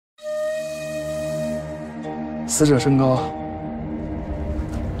死者身高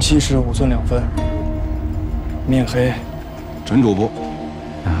75寸2分，面黑。陈主播，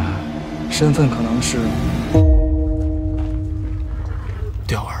身份可能是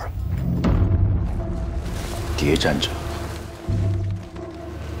钓儿。谍战者，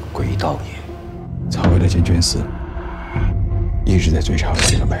鬼道也。曹魏的监军司一直在追查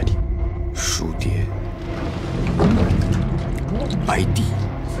这个白帝。书蝶，白帝，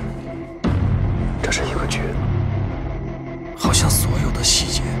这是一个局，好像所有的细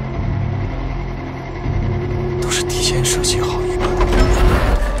节都是提前设计好一般。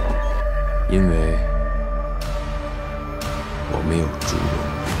因为我没有烛龙。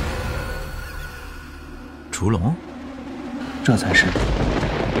烛龙，这才是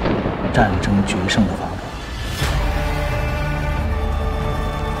战争决胜的法宝。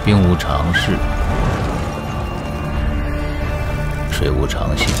兵无常势，水无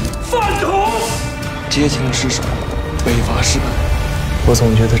常形。饭桶！街亭失守，北伐失败。我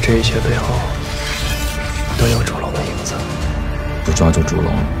总觉得这一切背后都有烛龙的影子。不抓住烛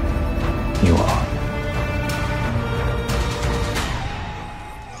龙，你我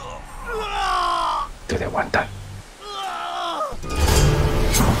都得完蛋。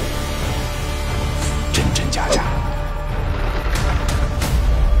真真假假，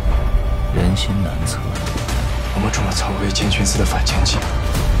人心难测。我们中了曹魏监军司的反间计，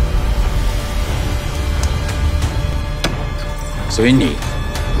所以你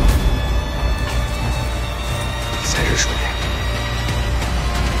才是主演。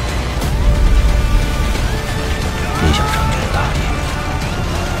你想成就大业，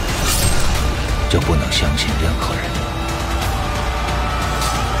就不能相信任何人。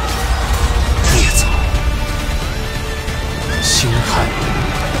孽草，星汉，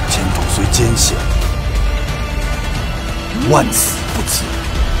前途虽艰险，万死不辞。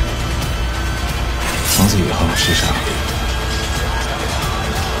从此以后，世上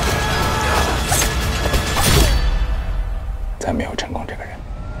再没有成功这个人。